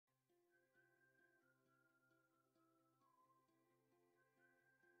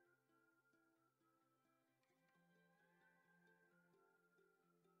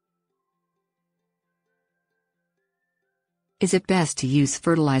Is it best to use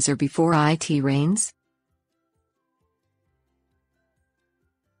fertilizer before it rains?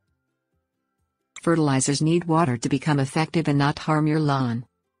 Fertilizers need water to become effective and not harm your lawn.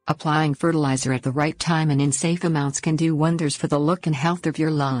 Applying fertilizer at the right time and in safe amounts can do wonders for the look and health of your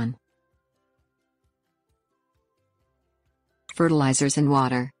lawn. Fertilizers and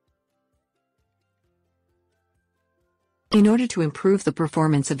water. In order to improve the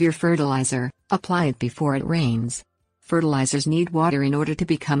performance of your fertilizer, apply it before it rains. Fertilizers need water in order to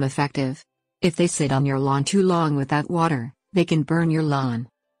become effective. If they sit on your lawn too long without water, they can burn your lawn.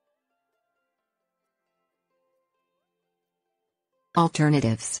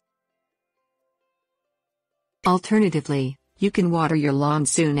 Alternatives. Alternatively, you can water your lawn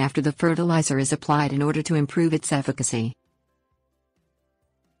soon after the fertilizer is applied in order to improve its efficacy.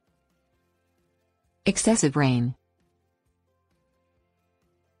 Excessive rain.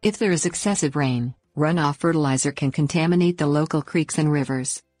 If there is excessive rain, runoff fertilizer can contaminate the local creeks and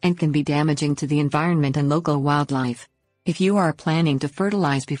rivers, and can be damaging to the environment and local wildlife. If you are planning to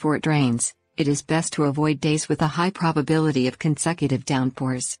fertilize before it rains, it is best to avoid days with a high probability of consecutive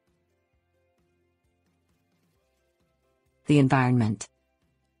downpours. The environment.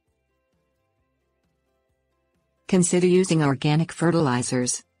 Consider using organic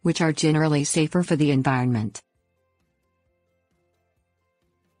fertilizers, which are generally safer for the environment.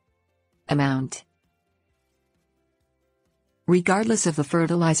 Amount. Regardless of the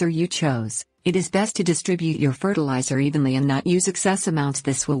fertilizer you chose, it is best to distribute your fertilizer evenly and not use excess amounts.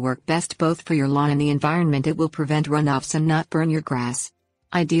 This will work best both for your lawn and the environment. It will prevent runoffs and not burn your grass.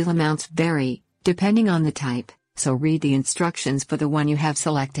 Ideal amounts vary, depending on the type, so read the instructions for the one you have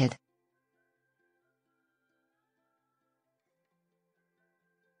selected.